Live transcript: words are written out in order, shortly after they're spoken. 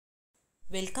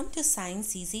Welcome to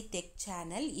Science Easy Tech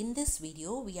channel. In this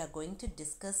video, we are going to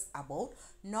discuss about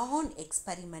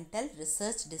non-experimental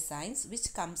research designs,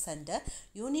 which comes under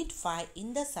Unit 5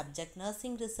 in the subject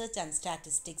Nursing Research and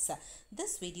Statistics.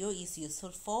 This video is useful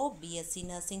for BSc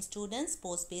Nursing students,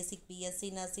 post-basic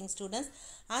BSc Nursing students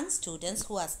and students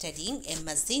who are studying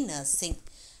MSc Nursing.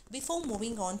 Before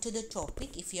moving on to the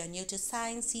topic, if you are new to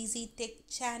Science Easy Tech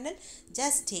channel,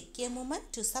 just take a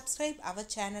moment to subscribe our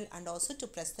channel and also to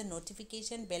press the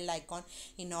notification bell icon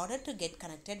in order to get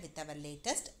connected with our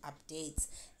latest updates.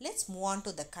 Let's move on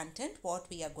to the content, what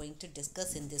we are going to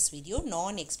discuss in this video,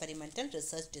 non-experimental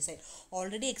research design.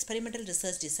 Already experimental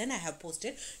research design I have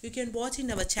posted. You can watch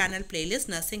in our channel playlist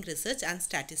Nursing Research and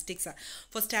Statistics.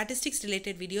 For statistics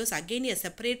related videos, again a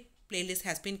separate playlist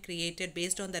has been created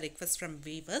based on the request from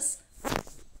viewers.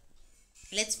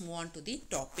 Let's move on to the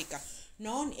topic.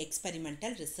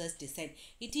 Non-experimental research design.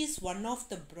 It is one of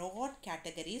the broad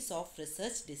categories of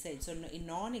research design. So in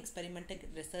non-experimental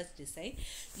research design,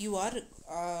 you are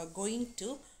going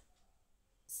to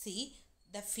see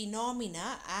the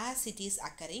phenomena as it is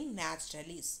occurring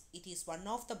naturally. It is one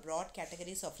of the broad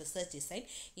categories of research design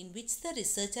in which the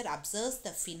researcher observes the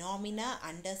phenomena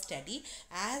under study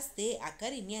as they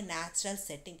occur in a natural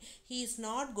setting. He is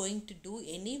not going to do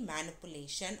any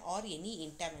manipulation or any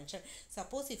intervention.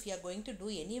 Suppose if you are going to do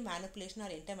any manipulation or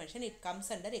intervention, it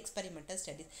comes under experimental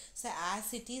studies. So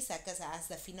as it is occurs, as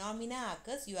the phenomena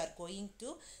occurs, you are going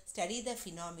to study the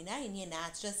phenomena in a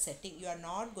natural setting. You are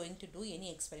not going to do any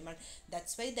experiment.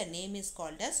 That's why the name is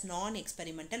called as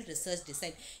non-experimental research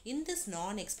design. In this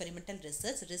non-experimental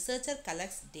research, researcher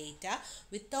collects data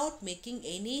without making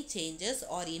any changes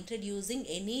or introducing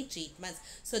any treatments.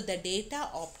 So the data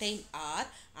obtained are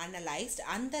analyzed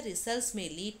and the results may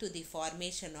lead to the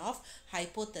formation of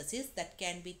hypotheses that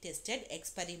can be tested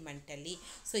experimentally.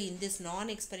 So in this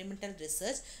non-experimental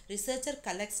research, researcher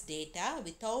collects data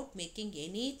without making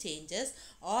any changes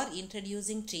or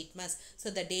introducing treatments. So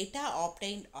the data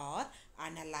obtained are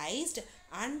analyzed,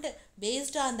 and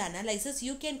based on the analysis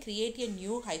you can create a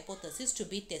new hypothesis to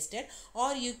be tested,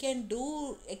 or you can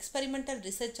do experimental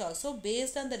research also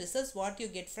based on the results what you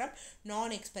get from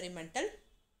non-experimental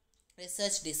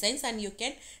research designs, and you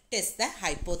can test the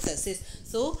hypothesis.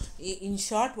 So in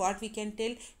short, what we can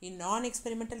tell, in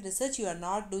non-experimental research you are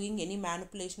not doing any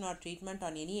manipulation or treatment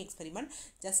on any experiment,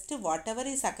 just whatever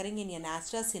is occurring in a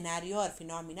natural scenario or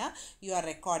phenomena you are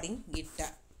recording it.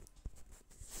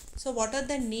 So what are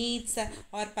the needs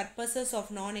or purposes of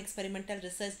non-experimental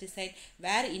research design?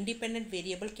 Where independent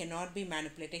variable cannot be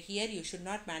manipulated. Here you should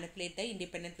not manipulate the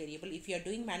independent variable. If you are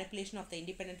doing manipulation of the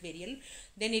independent variable,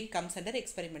 then it comes under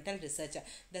experimental research.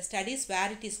 The studies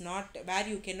where it is not, where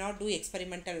you cannot do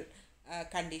experimental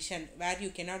condition, where you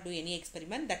cannot do any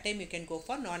experiment, that time you can go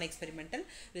for non-experimental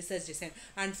research design.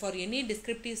 And for any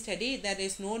descriptive study, there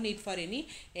is no need for any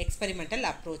experimental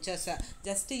approaches.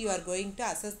 Just you are going to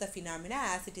assess the phenomena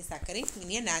as it is occurring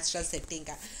in a natural setting.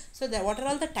 So what are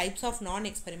all the types of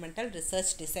non-experimental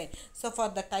research design? So for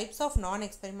the types of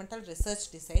non-experimental research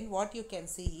design, what you can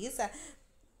see is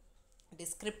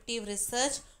descriptive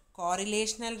research,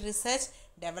 correlational research,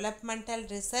 developmental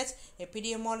research,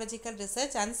 epidemiological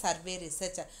research and survey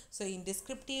research. So in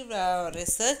descriptive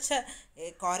research,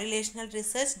 correlational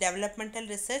research, developmental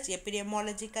research,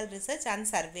 epidemiological research and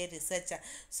survey research.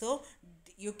 So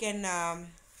you can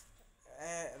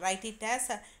write it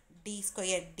as D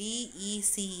square,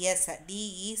 DECS.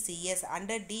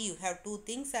 Under D you have two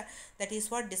things, that is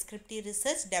for descriptive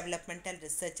research, developmental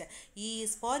research. E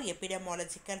is for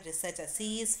epidemiological research,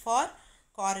 C is for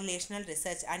correlational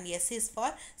research and S is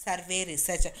for survey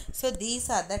research. So these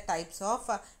are the types of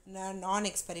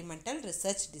non-experimental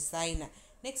research design.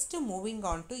 Next, moving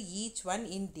on to each one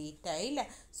in detail.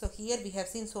 So here we have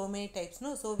seen so many types,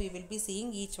 no? So we will be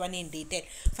seeing each one in detail.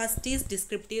 First is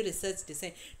descriptive research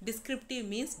design. Descriptive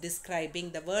means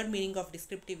describing. The word meaning of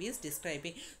descriptive is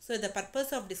describing. So the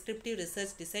purpose of descriptive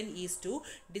research design is to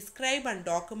describe and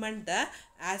document the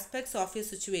aspects of a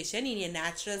situation in a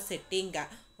natural setting.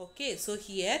 Okay, so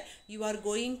here you are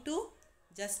going to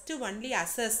just only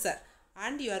assess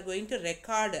and you are going to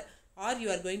record, or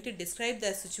you are going to describe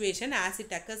the situation as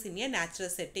it occurs in a natural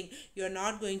setting. You are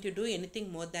not going to do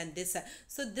anything more than this.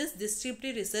 So this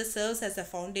descriptive research serves as a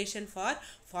foundation for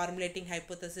formulating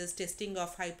hypothesis, testing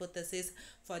of hypothesis,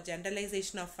 for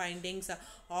generalization of findings,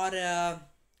 or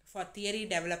for theory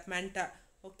development.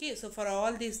 Okay, so for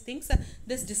all these things,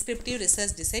 this descriptive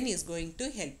research design is going to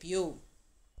help you.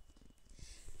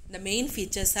 The main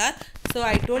features are, so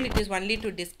I told it is only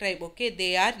to describe, okay,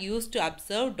 they are used to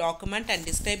observe, document and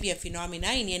describe a phenomena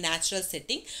in a natural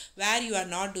setting where you are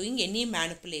not doing any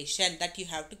manipulation. That you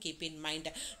have to keep in mind.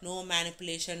 No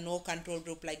manipulation, no control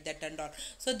group like that and all.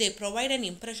 So they provide an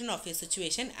impression of a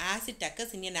situation as it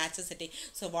occurs in a natural setting.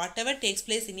 So whatever takes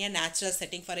place in a natural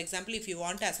setting, for example, if you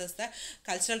want to assess the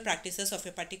cultural practices of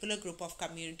a particular group of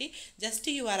community, just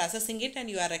you are assessing it and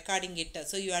you are recording it.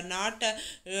 So you are not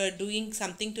doing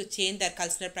something to change their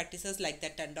cultural practices like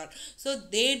that and all. So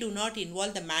they do not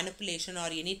involve the manipulation or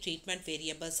any treatment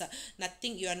variables.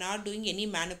 Nothing, you are not doing any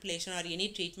manipulation or any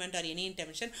treatment or any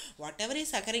intervention. Whatever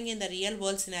is occurring in the real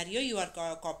world scenario, you are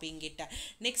copying it.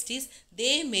 Next is,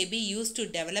 they may be used to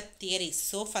develop theories.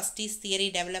 So first is theory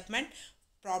development,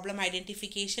 problem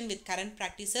identification with current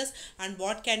practices and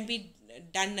what can be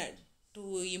done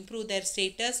to improve their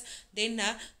status, then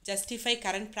justify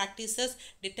current practices,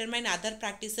 determine other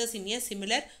practices in a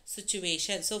similar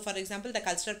situation. So for example, the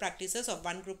cultural practices of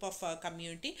one group of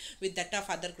community with that of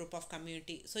other group of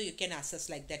community, so you can assess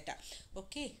like that.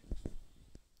 Okay.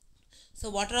 So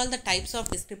what are all the types of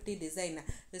descriptive design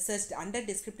research? Under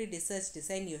descriptive research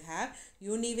design, you have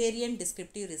univariate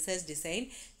descriptive research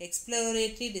design,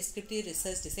 exploratory descriptive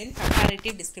research design,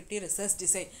 comparative descriptive research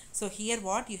design. So here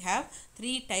what you have,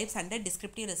 three types under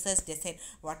descriptive research design.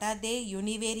 What are they?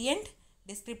 Univariate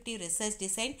descriptive research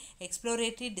design,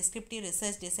 exploratory descriptive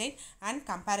research design and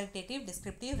comparative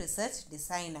descriptive research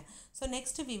design. So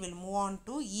next we will move on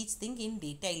to each thing in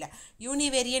detail.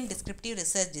 Univariate descriptive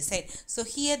research design. So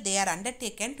here they are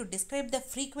undertaken to describe the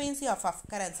frequency of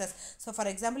occurrences. So for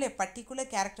example, a particular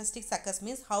characteristic occurs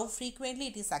means how frequently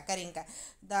it is occurring.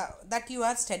 That you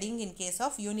are studying in case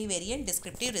of univariate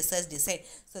descriptive research design.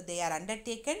 So they are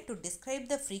undertaken to describe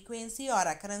the frequency or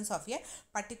occurrence of a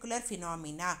particular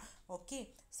phenomena. Okay,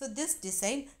 so this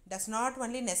design does not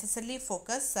only necessarily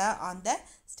focus on the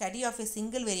study of a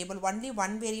single variable, only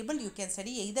one variable. You can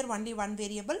study either only one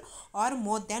variable or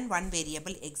more than one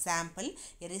variable. Example,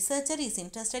 a researcher is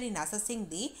interested in assessing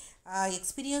the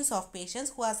experience of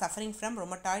patients who are suffering from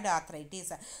rheumatoid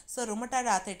arthritis. So rheumatoid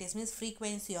arthritis means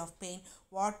frequency of pain,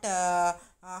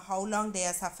 how long they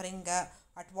are suffering,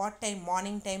 at what time,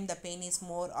 morning time the pain is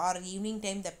more or evening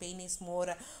time the pain is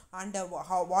more, and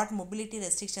what mobility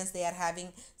restrictions they are having.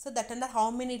 So that under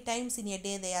how many times in a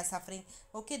day they are suffering.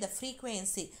 Okay, the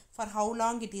frequency, for how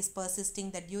long it is persisting,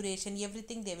 the duration,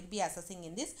 everything they will be assessing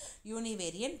in this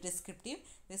univariate descriptive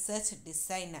research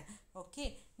design.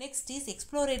 Okay, next is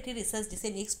exploratory research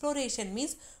design. Exploration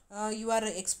means you are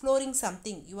exploring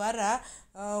something, you are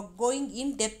going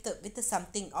in depth with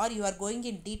something, or you are going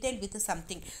in detail with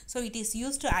something. So it is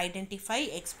used to identify,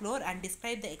 explore and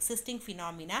describe the existing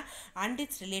phenomena and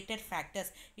its related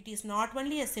factors. It is not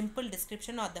only a simple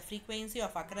description of the frequency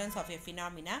of occurrence of a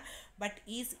phenomena, but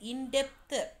is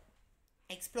in-depth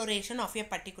exploration of a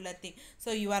particular thing.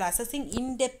 So you are assessing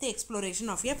in-depth exploration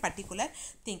of a particular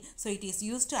thing. So it is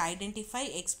used to identify,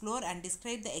 explore and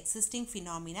describe the existing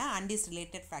phenomena and its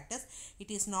related factors.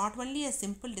 It is not only a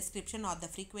simple description of the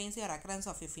frequency or occurrence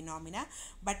of a phenomena,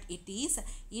 but it is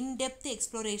in-depth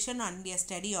exploration and a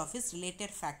study of its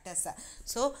related factors.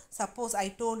 So suppose I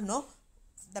told no,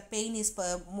 the pain is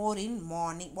more in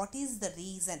morning. What is the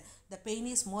reason? The pain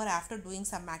is more after doing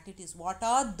some activities. What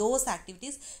are those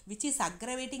activities which is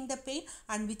aggravating the pain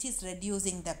and which is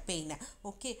reducing the pain?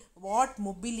 Okay, what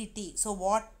mobility? So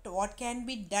what can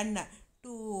be done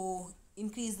to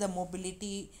increase the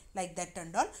mobility, like that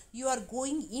and all. You are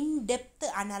going in depth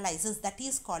analysis, that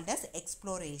is called as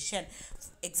exploration.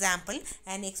 Example,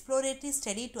 an exploratory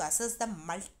study to assess the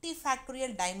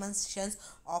multifactorial dimensions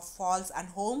of falls and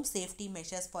home safety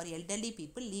measures for elderly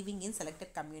people living in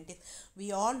selected communities.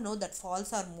 We all know that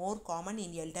falls are more common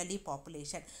in elderly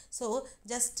population. So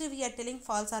just we are telling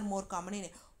falls are more common in,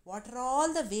 what are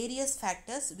all the various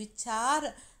factors which are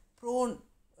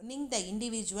proning the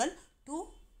individual to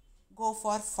go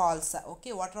for falls?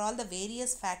 Okay, what are all the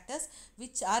various factors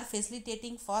which are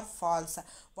facilitating for falls?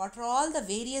 What are all the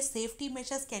various safety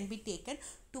measures can be taken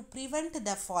to prevent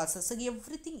the falls? So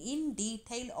everything in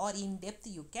detail or in depth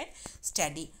you can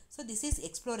study. So this is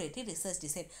exploratory research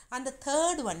design. And the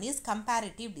third one is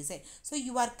comparative design. So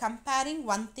you are comparing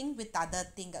one thing with other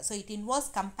thing. So it involves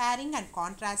comparing and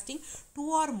contrasting two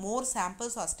or more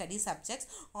samples or study subjects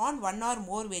on one or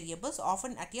more variables,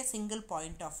 often at a single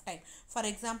point of time. For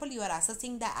example, you are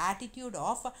assessing the attitude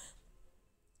of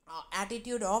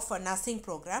attitude of a nursing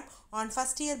program on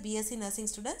first year BSc nursing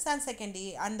students and second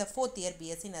year and the fourth year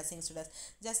BSc nursing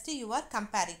students. Just you are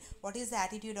comparing what is the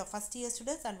attitude of first year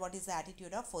students and what is the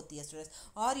attitude of fourth year students,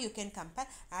 or you can compare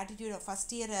attitude of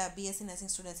first year BSc nursing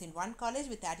students in one college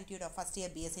with attitude of first year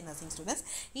BSc nursing students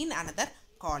in another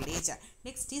college.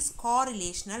 Next is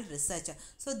correlational research.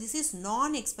 So this is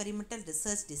non-experimental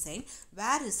research design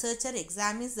where researcher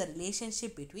examines the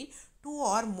relationship between two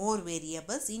or more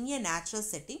variables in a natural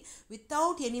setting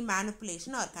without any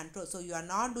manipulation or control. So you are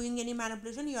not doing any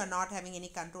manipulation, you are not having any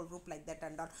control group like that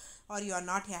and all, or you are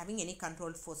not having any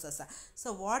controlled forces.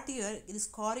 So what is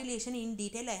correlation in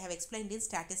detail I have explained in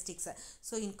statistics.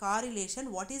 So in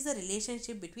correlation, what is the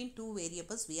relationship between two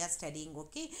variables we are studying?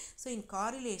 Okay, so in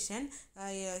correlation,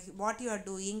 what you are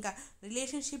doing,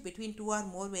 relationship between two or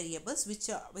more variables which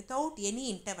without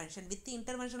any intervention. With the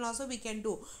intervention also we can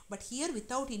do, but here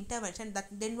without intervention, that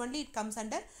then only it comes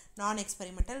under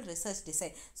non-experimental research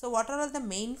design. So what are all the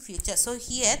main features? So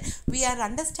here we are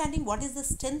understanding what is the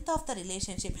strength of the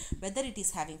relationship, whether it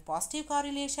is having positive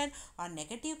correlation or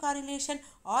negative correlation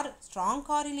or strong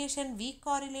correlation, weak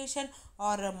correlation,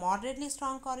 or moderately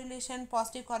strong correlation,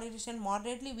 positive correlation,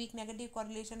 moderately weak negative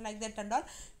correlation, like that and all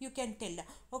you can tell.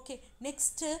 Okay,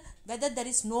 next, whether there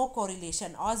is no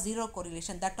correlation or zero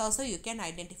correlation, that also you can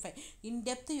identify. In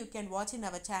depth you can watch in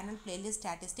our channel playlist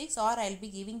statistics, or I'll be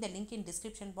giving the link in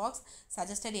description box,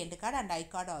 suggested end card and I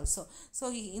card also.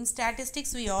 So in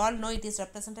statistics we all know it is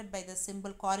represented by the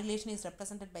symbol, correlation is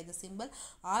represented by the symbol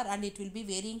R, and it will be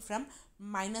varying from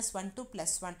 -1 to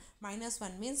 +1.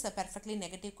 -1 means a perfectly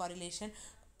negative correlation,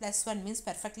 +1 means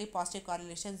perfectly positive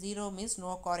correlation, 0 means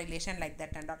no correlation, like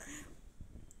that and all.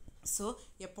 So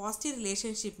a positive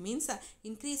relationship means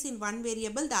increase in one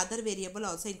variable, the other variable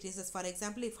also increases. For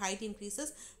example, if height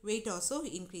increases, weight also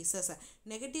increases.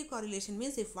 Negative correlation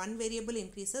means if one variable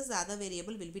increases, the other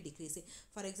variable will be decreasing.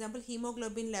 For example,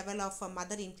 hemoglobin level of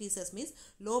mother increases means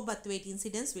low birth weight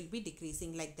incidence will be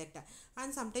decreasing, like that.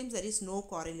 And sometimes there is no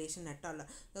correlation at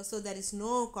all. So there is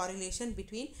no correlation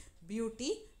between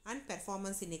beauty and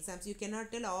performance in exams. You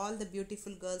cannot tell all the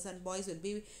beautiful girls and boys will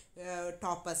be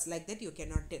toppers, like that you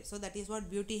cannot tell. So that is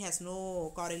what beauty has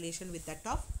no correlation with that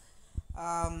of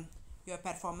your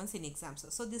performance in exams.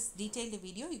 So this detailed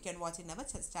video you can watch in our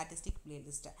statistic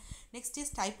playlist. Next is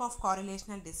type of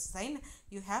correlational design.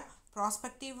 You have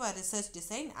prospective research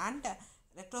design and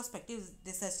retrospective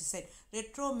research design.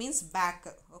 Retro means back,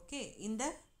 okay, in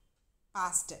the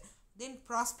past. Then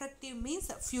prospective means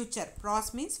future.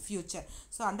 Pros means future.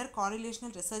 So under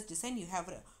correlational research design you have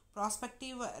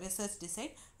prospective research design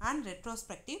and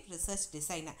retrospective research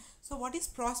design. So what is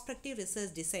prospective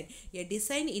research design? A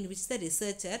design in which the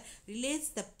researcher relates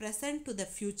the present to the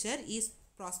future is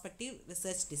prospective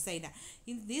research design.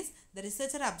 In this, the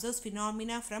researcher observes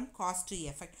phenomena from cause to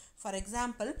effect. For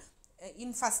example,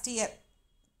 in first year,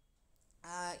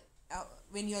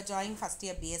 when you are joining first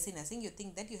year BSc nursing, you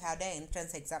think that you have the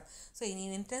entrance exam. So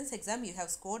in entrance exam you have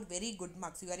scored very good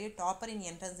marks, you are a topper in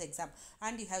entrance exam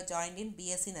and you have joined in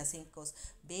BSc nursing course.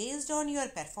 Based on your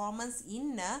performance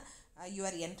in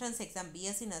your entrance exam,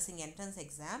 BSc nursing entrance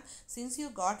exam, since you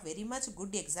got very much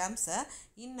good exams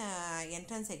in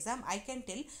entrance exam, I can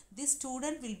tell this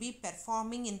student will be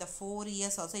performing in the 4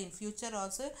 years also, in future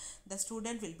also the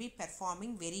student will be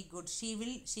performing very good. She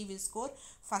will score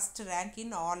first rank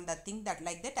in all the thing, that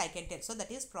like that I can tell. So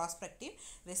that is prospective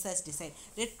research design.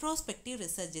 Retrospective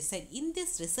research design. In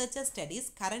this, researcher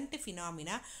studies current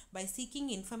phenomena by seeking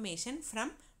information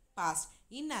from past.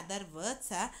 In other words,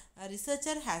 a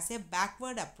researcher has a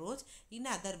backward approach. In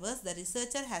other words, the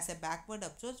researcher has a backward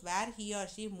approach where he or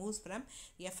she moves from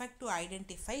effect to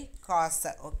identify cause.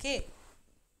 Okay.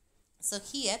 So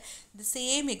here the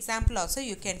same example also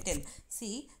you can tell.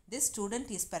 See, this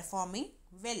student is performing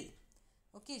well.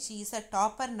 Okay, she is a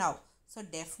topper now. So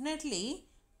definitely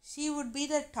she would be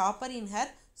the topper in her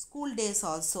school days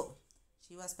also.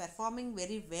 She was performing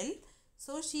very well.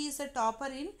 So she is a topper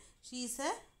she is a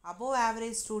above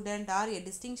average student or a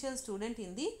distinction student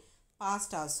in the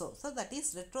past also. So that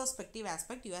is retrospective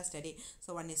aspect you are studying.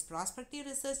 So one is prospective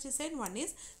research design, one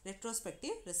is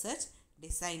retrospective research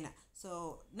design.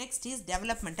 So next is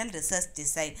developmental research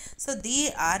design. So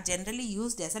they are generally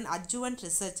used as an adjuvant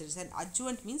research design.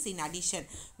 Adjuvant means in addition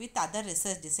with other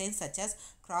research designs such as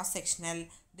cross-sectional,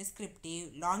 descriptive,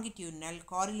 longitudinal,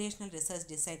 correlational research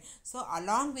design. So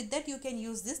along with that you can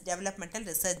use this developmental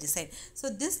research design. So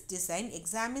this design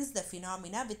examines the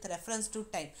phenomena with reference to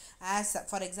time. As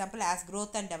for example, as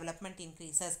growth and development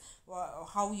increases,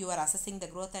 how you are assessing the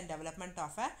growth and development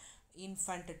of a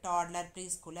infant, toddler,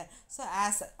 preschooler. So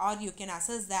as, or you can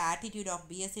assess the attitude of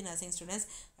BSc nursing students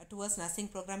towards nursing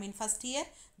program in first year.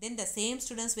 Then the same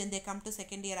students when they come to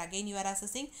second year, again you are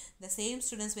assessing. The same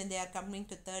students when they are coming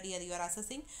to third year, you are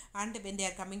assessing. And when they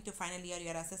are coming to final year, you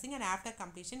are assessing. And after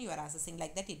completion, you are assessing.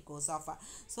 Like that it goes off.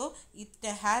 So it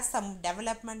has some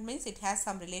development, means it has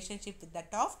some relationship with that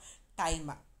of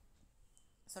time.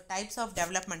 So types of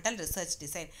developmental research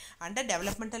design. Under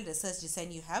developmental research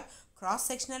design, you have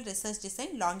cross-sectional research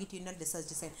design, longitudinal research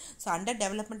design. So under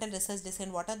developmental research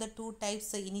design, what are the two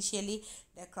types initially?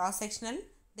 The cross-sectional,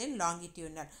 then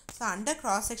longitudinal. So under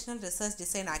cross-sectional research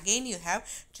design, again you have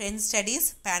trend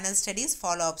studies, panel studies,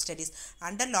 follow-up studies.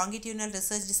 Under longitudinal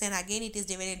research design, again it is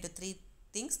divided into three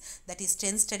things, that is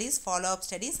trend studies, follow-up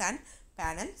studies and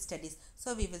panel studies.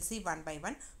 So we will see one by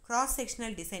one.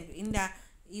 Cross-sectional design in the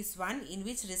is one in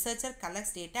which researcher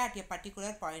collects data at a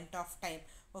particular point of time.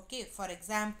 Okay, for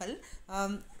example,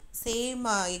 same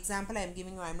example I am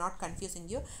giving you, I am not confusing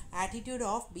you. Attitude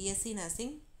of BSc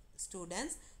nursing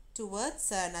students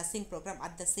towards nursing program.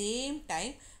 At the same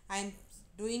time, I am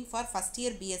doing for first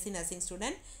year BSc nursing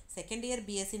student, second year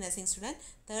BSc nursing student,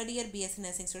 third year BSc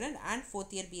nursing student and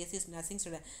fourth year BSc nursing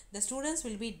student. The students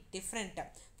will be different.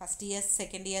 First year,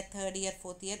 second year, third year,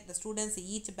 fourth year, the students,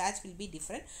 each batch will be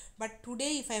different. But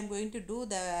today if I am going to do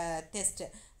the test,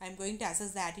 I am going to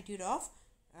assess the attitude of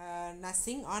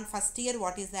nursing on first year,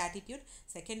 what is the attitude,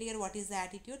 second year what is the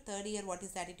attitude, third year what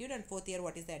is the attitude, and fourth year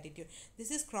what is the attitude. This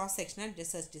is cross-sectional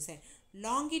research design.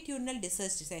 Longitudinal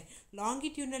research design.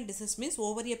 Longitudinal research means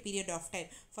over a period of time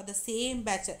for the same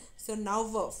batch. So now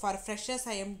for freshers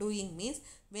I am doing, means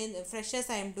when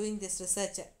freshers I am doing this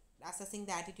research, assessing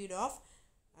the attitude of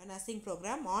nursing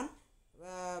program on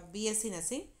BSc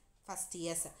nursing first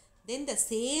years. Then the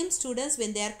same students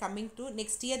when they are coming to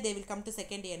next year, they will come to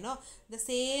second year. No, the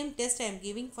same test I am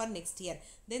giving for next year.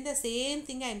 Then the same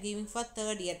thing I am giving for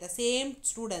third year. The same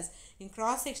students. In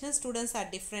cross-sectional, students are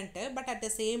different, but at the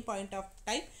same point of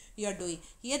time you are doing.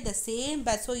 Here the same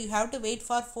batch. So you have to wait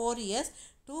for 4 years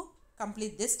to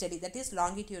complete this study. That is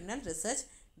longitudinal research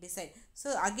design.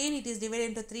 So again it is divided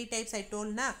into three types I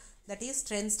told now. That is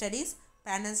trend studies,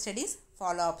 panel studies,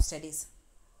 follow-up studies.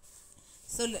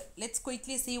 So let's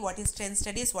quickly see what is trend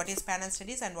studies, what is panel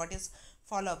studies and what is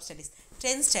follow-up studies.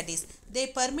 Trend studies. They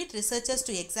permit researchers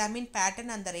to examine pattern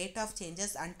and the rate of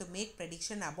changes and to make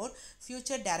prediction about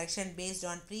future direction based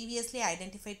on previously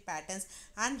identified patterns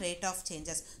and rate of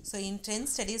changes. So in trend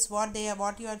studies, what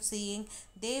you are seeing,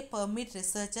 they permit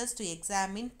researchers to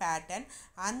examine pattern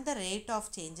and the rate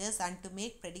of changes and to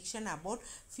make prediction about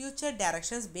future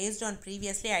directions based on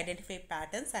previously identified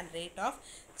patterns and rate of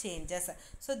changes.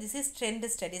 So this is trend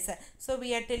studies. So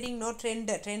we are telling no trend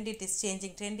it is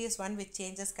changing. Trend is one which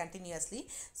changes continuously.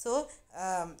 So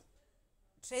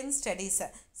trend studies,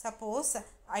 suppose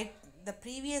the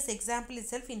previous example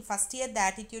itself, in first year the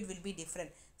attitude will be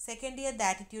different, second year the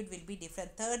attitude will be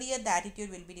different, third year the attitude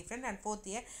will be different, and fourth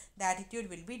year the attitude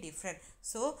will be different.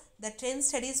 So the trend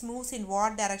studies moves in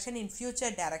what direction? In future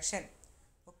direction.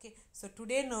 Okay, so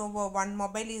today one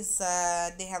mobile is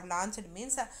they have launched,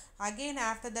 means again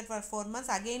after that for 4 months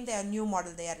again their new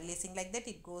model they are releasing. Like that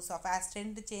it goes off. As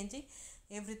trend changing,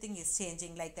 everything is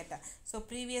changing like that. So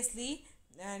previously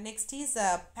next is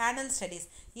panel studies.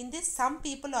 In this, some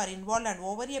people are involved and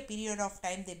over a period of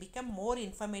time they become more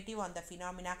informative on the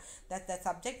phenomena that the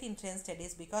subject in trend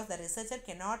studies, because the researcher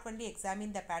cannot only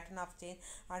examine the pattern of change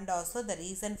and also the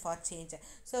reason for change.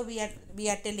 So we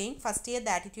are telling first year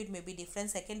the attitude may be different,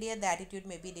 second year the attitude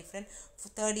may be different,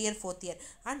 third year, fourth year,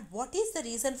 and what is the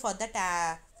reason for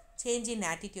that change in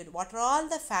attitude? What are all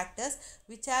the factors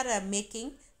which are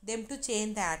making them to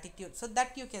change the attitude? So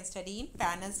that you can study in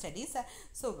panel studies.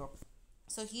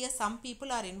 So here some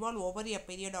people are involved over a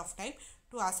period of time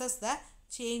to assess the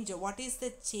change. What is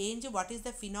the change? What is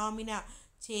the phenomena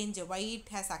change? Why it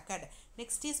has occurred?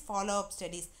 Next is follow-up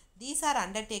studies. These are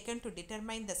undertaken to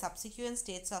determine the subsequent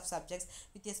states of subjects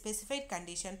with a specified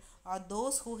condition or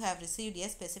those who have received a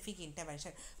specific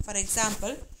intervention. For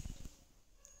example,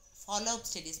 follow-up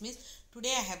studies means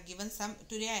today I have given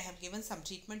some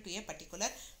treatment to a particular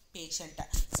patient.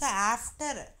 So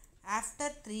after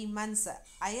 3 months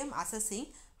I am assessing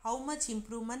how much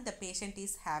improvement the patient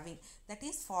is having. That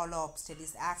is follow-up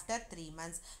studies. After 3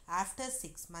 months, after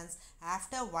 6 months,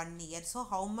 after 1 year, so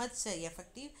how much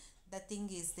effective the thing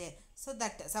is there. So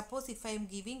that suppose if I am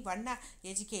giving one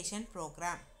education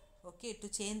program, okay, to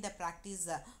change the practice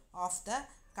of the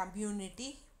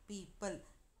community people,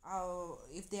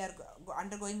 if they are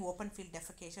undergoing open field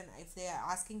defecation, if they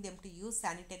are asking them to use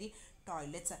sanitary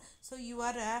toilets. So you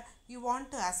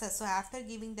want to assess, so after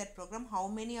giving that program, how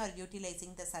many are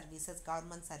utilizing the services,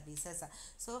 government services.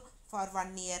 So for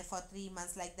 1 year, for 3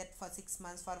 months, like that, for 6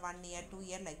 months, for 1 year, 2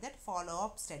 year, like that, follow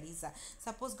up studies.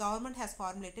 Suppose government has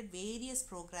formulated various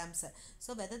programs,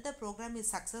 so whether the program is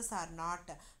success or not,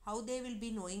 how they will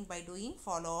be knowing? By doing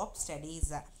follow up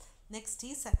studies. Next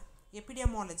is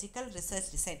epidemiological research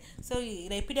design. So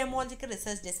epidemiological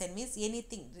research design means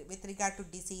anything with regard to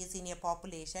disease in a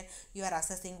population. You are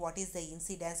assessing what is the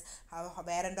incidence,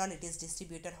 where and all it is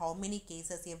distributed, how many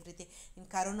cases, everything. In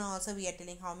corona also we are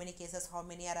telling how many cases, how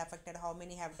many are affected, how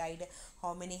many have died,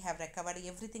 how many have recovered,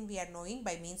 everything we are knowing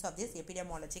by means of this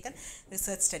epidemiological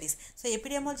research studies. So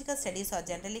epidemiological studies are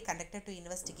generally conducted to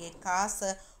investigate cause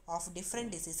of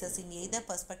different diseases in either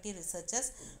prospective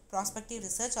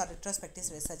research or retrospective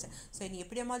research. So in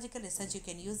epidemiological research, you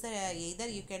can use either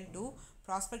you can do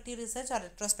prospective research or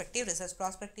retrospective research.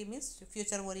 Prospective means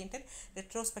future oriented,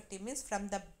 retrospective means from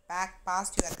the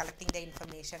past you are collecting the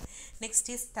information. Next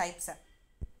is types.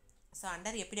 So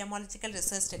under epidemiological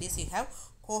research studies, you have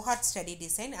cohort study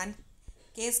design and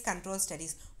case control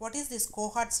studies. What is this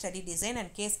cohort study design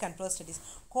and case control studies?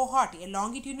 Cohort, a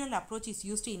longitudinal approach, is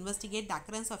used to investigate the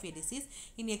occurrence of a disease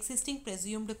in existing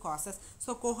presumed causes.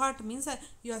 So cohort means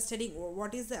you are studying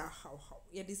what is the how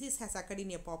a disease has occurred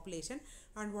in a population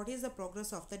and what is the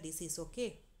progress of the disease.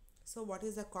 Okay, so what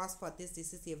is the cause for this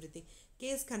disease, everything.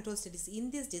 Case control studies, in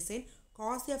this design,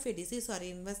 cause of a disease are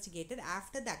investigated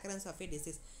after the occurrence of a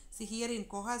disease. See here in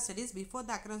cohort studies, before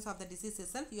the occurrence of the disease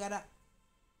itself, you are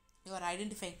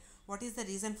identifying what is the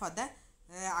reason for the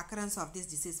occurrence of this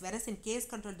disease. Whereas in case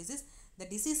control disease, the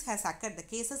disease has occurred, the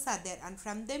cases are there, and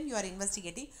from them you are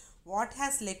investigating what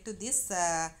has led to this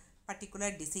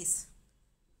particular disease.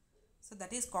 So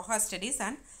that is cohort studies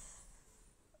and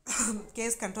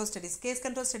case control studies. Case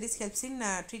control studies helps in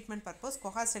treatment purpose.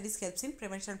 Cohort studies helps in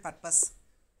prevention purpose.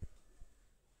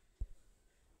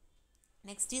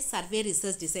 Next is survey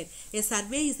research design. A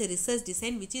survey is a research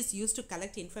design which is used to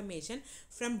collect information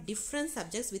from different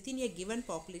subjects within a given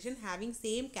population having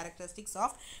same characteristics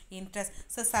of interest.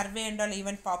 So survey and all,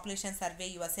 even population survey,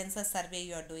 your census survey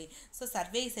you are doing. So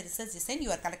survey is a research design.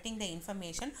 You are collecting the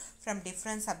information from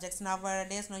different subjects.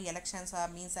 Nowadays, no elections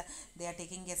means they are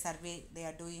taking a survey, they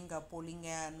are doing polling,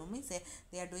 no means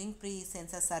they are doing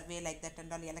pre-census survey like that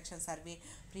and all, election survey,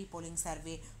 pre-polling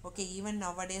survey. Okay, even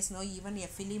nowadays, no, even a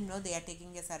film, no, they are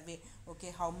taking a survey.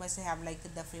 Okay, how much have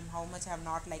liked the film, how much have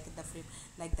not liked the film,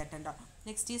 like that and all.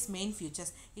 Next is main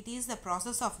features. It is the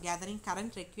process of gathering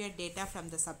current required data from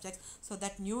the subjects so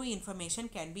that new information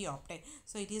can be obtained.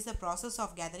 So it is the process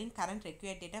of gathering current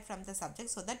required data from the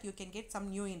subjects so that you can get some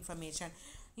new information.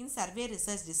 In survey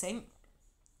research design,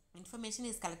 information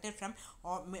is collected from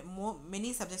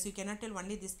many subjects. You cannot tell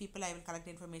only these people I will collect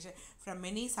information from.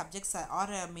 Many subjects or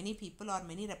many people or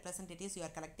many representatives you are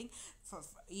collecting,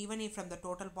 even if from the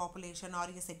total population or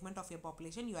a segment of your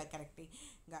population you are collecting.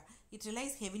 It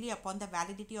relies heavily upon the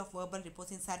validity of verbal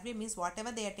reports. In survey means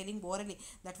whatever they are telling orally,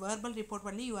 that verbal report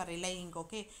only you are relying.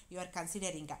 Okay, you are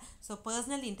considering. So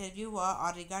personal interview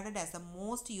are regarded as the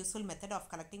most useful method of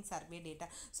collecting survey data.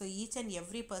 So each and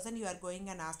every person you are going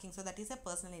and asking, so that is a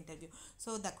personal interview.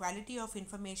 So the quality of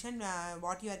information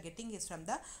what you are getting is from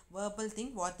the verbal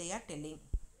thing what they are telling.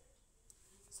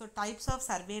 So types of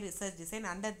survey research design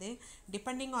under the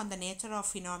depending on the nature of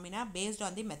phenomena based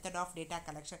on the method of data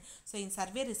collection. So in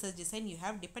survey research design you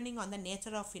have, depending on the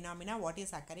nature of phenomena what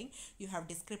is occurring, you have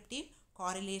descriptive,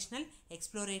 correlational,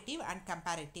 explorative and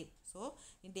comparative. So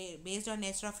based on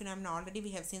nature of phenomena already we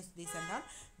have seen this and all,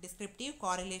 descriptive,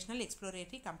 correlational,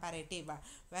 exploratory, comparative.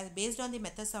 Well, based on the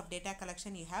methods of data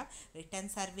collection you have written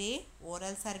survey,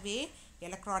 oral survey,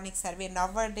 electronic survey.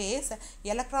 Nowadays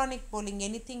electronic polling,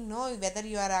 anything, no, whether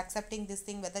you are accepting this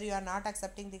thing, whether you are not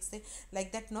accepting this thing,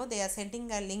 like that, no, they are sending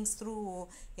links through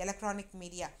electronic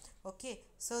media. Okay,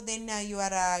 so then you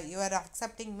are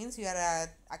accepting means you are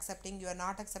accepting, you are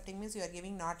not accepting means you are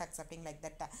giving not accepting, like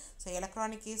that. So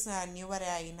electronic is newer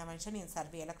invention in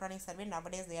survey. Electronic survey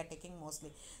nowadays they are taking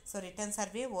mostly. So written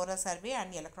survey, oral survey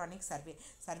and electronic survey.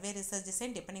 Survey research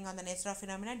design depending on the nature of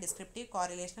phenomena, descriptive,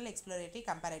 correlational, exploratory,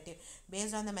 comparative.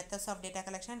 Based on the methods of data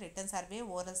collection, written survey,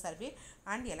 oral survey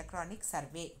and electronic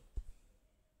survey.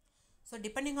 So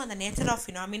depending on the nature of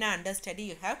phenomena under study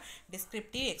you have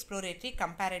descriptive, exploratory,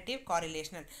 comparative,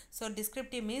 correlational. So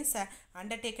descriptive means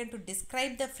undertaken to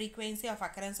describe the frequency of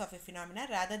occurrence of a phenomena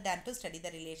rather than to study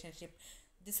the relationship.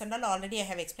 This and all already I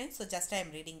have explained, so just I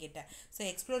am reading it. So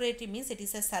exploratory means it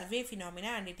is a survey phenomena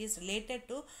and it is related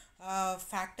to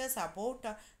factors about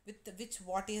with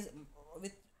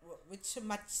which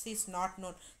much is not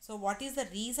known. So what is the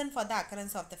reason for the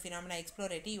occurrence of the phenomena?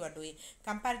 Exploratory you are doing.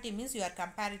 Comparative means you are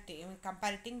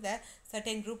comparing the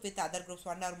certain group with other groups,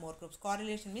 one or more groups.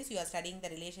 Correlation means you are studying the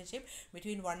relationship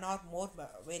between one or more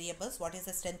variables. What is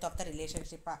the strength of the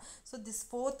relationship? So these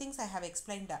four things I have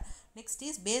explained. Next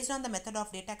is based on the method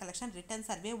of data collection: written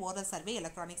survey, oral survey,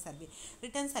 electronic survey.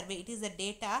 Written survey, it is the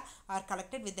data are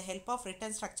collected with the help of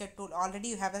written structured tool. Already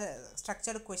you have a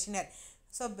structured questionnaire.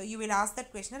 So you will ask that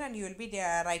questionnaire and you will be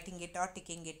writing it or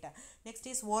ticking it. Next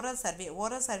is oral survey.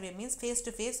 Oral survey means face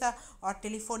to face or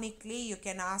telephonically you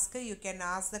can ask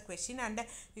the question and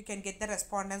you can get the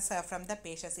respondents from the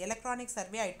patients. Electronic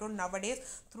survey, I told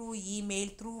nowadays through email,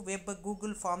 through web,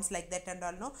 Google forms like that and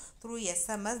all, no, through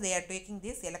SMS they are taking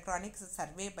this electronic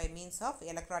survey by means of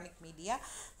electronic media,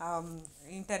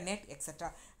 internet,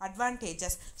 etc.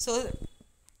 Advantages. So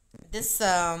this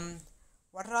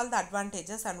what are all the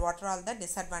advantages and what are all the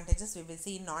disadvantages we will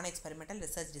see in non-experimental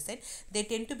research design. They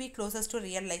tend to be closest to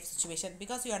real life situation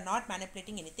because you are not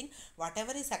manipulating anything.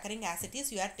 Whatever is occurring as it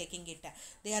is, you are taking it.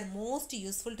 They are most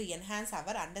useful to enhance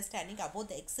our understanding about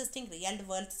the existing real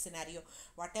world scenario.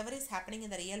 Whatever is happening in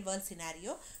the real world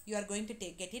scenario, you are going to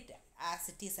get it as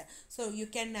it is. So you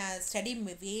can study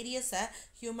various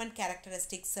human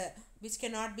characteristics which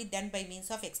cannot be done by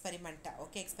means of experiment.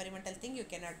 Okay, experimental thing you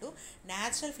cannot do.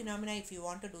 Natural phenomena, if you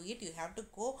want to do it, you have to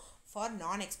go for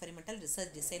non-experimental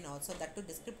research design also. That too,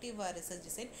 descriptive research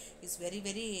design is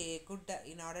very good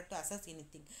in order to assess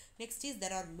anything. Next is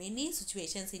there are many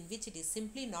situations in which it is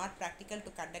simply not practical to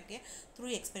conduct a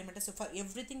through experiment. So for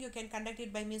everything you can conduct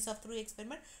it by means of through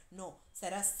experiment? No.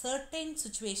 There are certain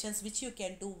situations which you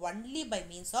can do only by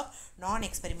means of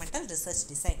non-experimental research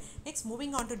design. Next,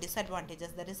 moving on to disadvantages.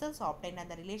 The results obtained and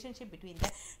the relationship between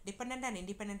the dependent and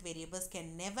independent variables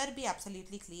can never be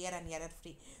absolutely clear and error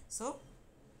free. So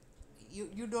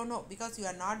you don't know because you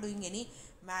are not doing any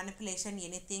manipulation,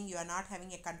 anything, you are not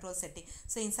having a control setting.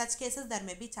 So in such cases there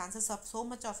may be chances of so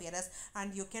much of errors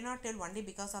and you cannot tell only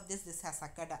because of this has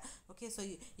occurred. Okay, so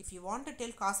if you want to tell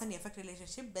cause and effect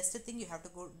relationship, best thing you have to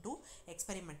go do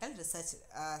experimental research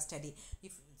study.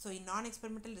 If so, in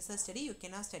non-experimental research study you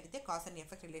cannot study the cause and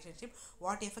effect relationship,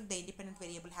 what effect the independent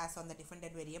variable has on the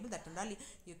dependent variable, that and all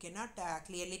you cannot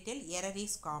clearly tell. Error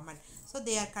is common. So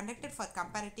they are conducted for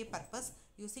comparative purpose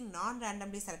using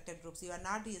non-randomly selected groups. You are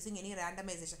not using any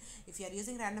randomization. If you are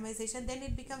using randomization, then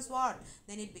it becomes what?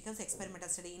 Then it becomes experimental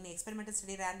study. In experimental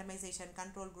study, randomization,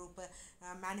 control group,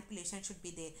 manipulation should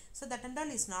be there. So that and all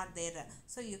is not there.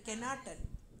 So you cannot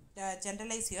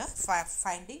generalize your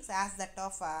findings as that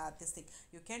of this thing.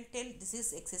 You can tell this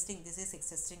is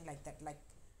existing like that. Like,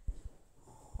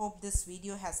 hope this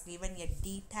video has given a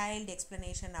detailed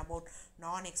explanation about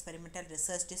non-experimental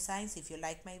research designs. If you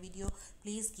like my video,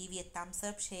 please give a thumbs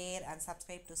up, share and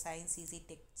subscribe to Science Easy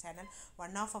Tech channel.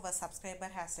 One of our subscriber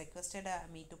has requested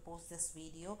me to post this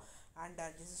video, and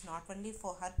this is not only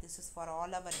for her, this is for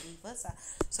all our viewers.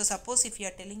 So suppose if you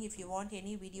are telling, if you want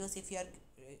any videos, if you are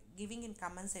giving in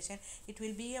comment section, it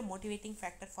will be a motivating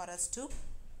factor for us to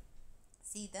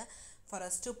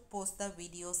post the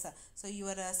videos. So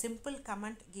your simple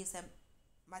comment gives a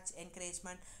much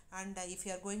encouragement, and if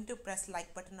you are going to press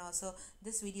like button also,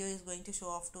 this video is going to show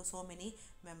off to so many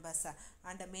members,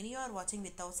 and many are watching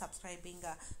without subscribing.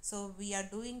 So we are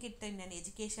doing it in an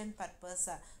education purpose,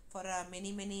 for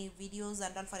many videos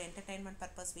and all, for entertainment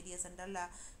purpose videos and all.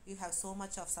 You have so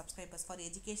much of subscribers. For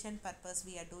education purpose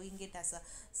we are doing it as a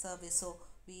service. So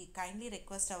we kindly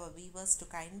request our viewers to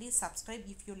kindly subscribe.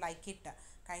 If you like it,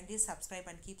 kindly subscribe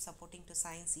and keep supporting to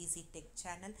Science Easy Tech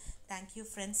channel. Thank you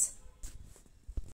friends.